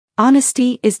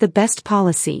Honesty is the best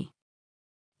policy.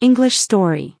 English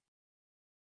story.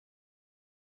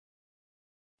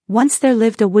 Once there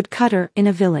lived a woodcutter in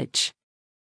a village.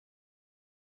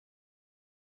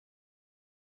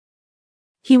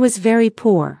 He was very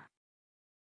poor.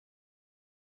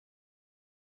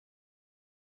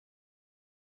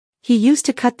 He used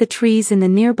to cut the trees in the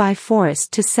nearby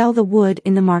forest to sell the wood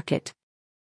in the market.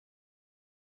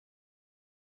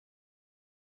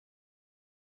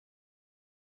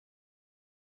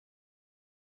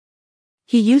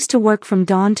 He used to work from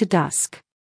dawn to dusk.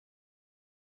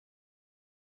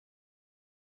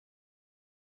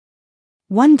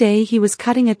 One day he was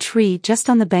cutting a tree just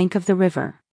on the bank of the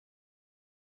river.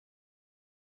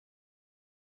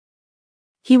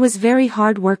 He was very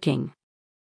hard-working.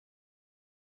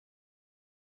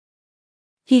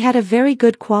 He had a very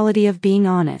good quality of being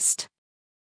honest.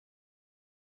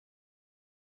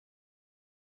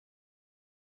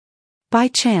 By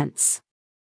chance,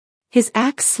 his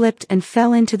axe slipped and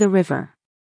fell into the river.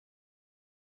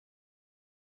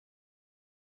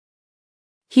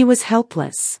 He was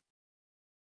helpless.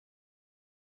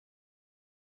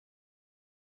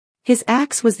 His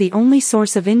axe was the only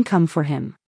source of income for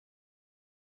him.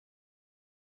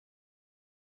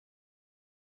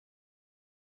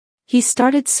 He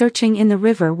started searching in the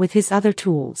river with his other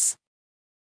tools.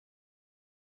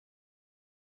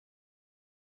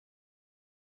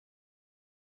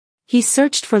 He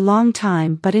searched for a long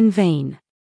time but in vain.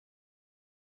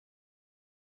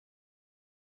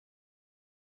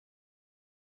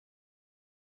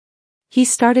 He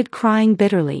started crying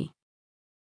bitterly.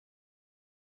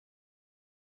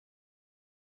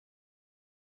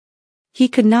 He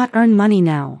could not earn money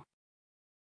now.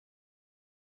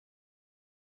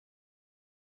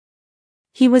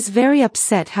 He was very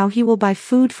upset how he will buy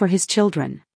food for his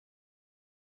children.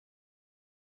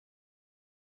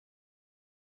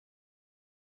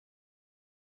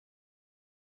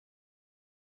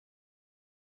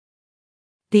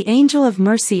 The angel of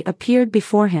mercy appeared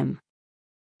before him.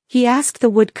 He asked the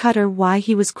woodcutter why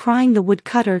he was crying. The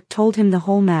woodcutter told him the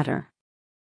whole matter.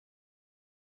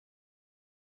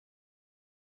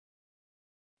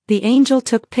 The angel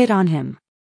took pity on him.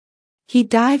 He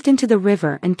dived into the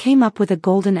river and came up with a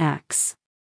golden axe.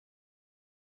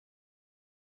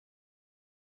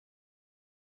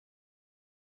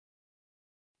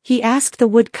 He asked the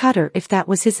woodcutter if that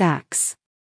was his axe.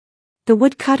 The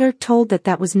woodcutter told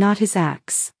that was not his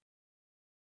axe.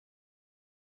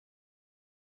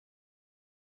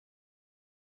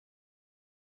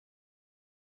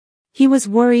 He was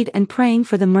worried and praying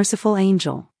for the merciful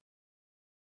angel.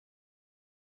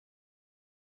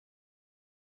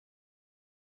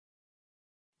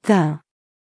 The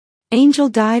angel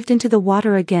dived into the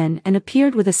water again and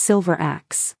appeared with a silver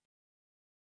axe.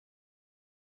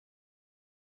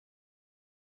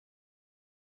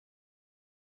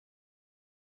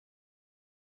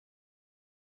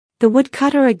 The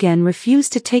woodcutter again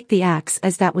refused to take the axe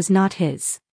as that was not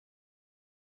his.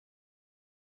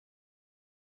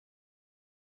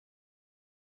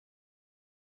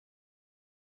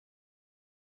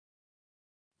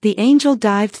 The angel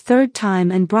dived third time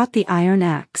and brought the iron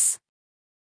axe.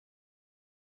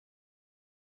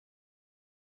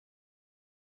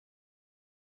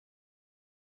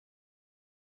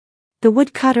 The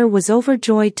woodcutter was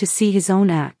overjoyed to see his own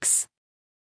axe.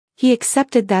 He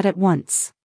accepted that at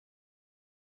once.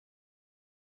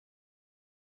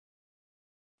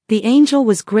 The angel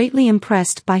was greatly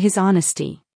impressed by his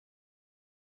honesty.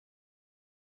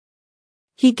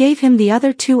 He gave him the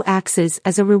other 2 axes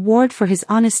as a reward for his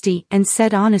honesty and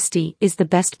said honesty is the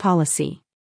best policy.